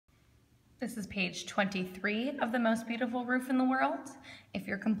This is page 23 of The Most Beautiful Roof in the World. If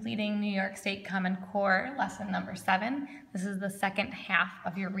you're completing New York State Common Core lesson number 7, this is the second half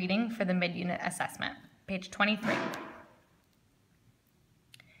of your reading for the mid-unit assessment. Page 23.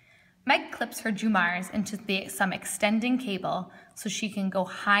 Meg clips her jumars into some extending cable so she can go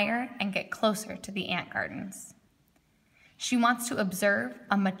higher and get closer to the ant gardens. She wants to observe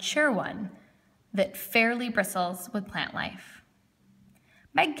a mature one that fairly bristles with plant life.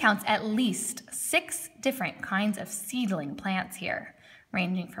 Meg counts at least 6 different kinds of seedling plants here,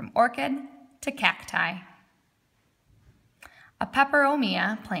 ranging from orchid to cacti. A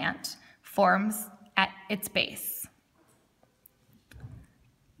peperomia plant forms at its base.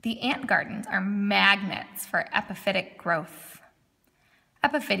 The ant gardens are magnets for epiphytic growth.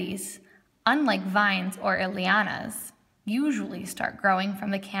 Epiphytes, unlike vines or lianas, usually start growing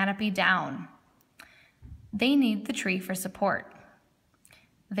from the canopy down. They need the tree for support.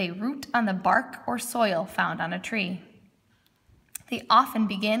 They root on the bark or soil found on a tree. They often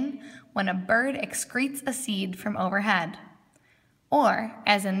begin when a bird excretes a seed from overhead, or,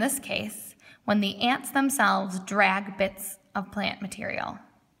 as in this case, when the ants themselves drag bits of plant material.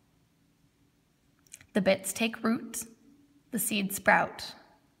 The bits take root, the seeds sprout.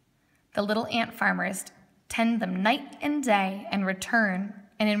 The little ant farmers tend them night and day and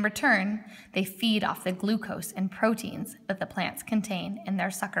in return, they feed off the glucose and proteins that the plants contain in their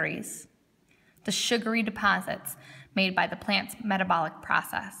suckeries, the sugary deposits made by the plant's metabolic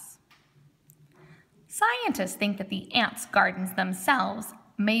process. Scientists think that the ants' gardens themselves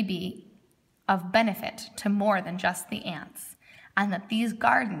may be of benefit to more than just the ants, and that these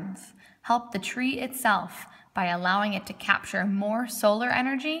gardens help the tree itself by allowing it to capture more solar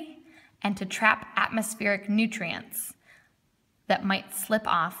energy and to trap atmospheric nutrients that might slip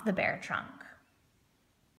off the bare trunk.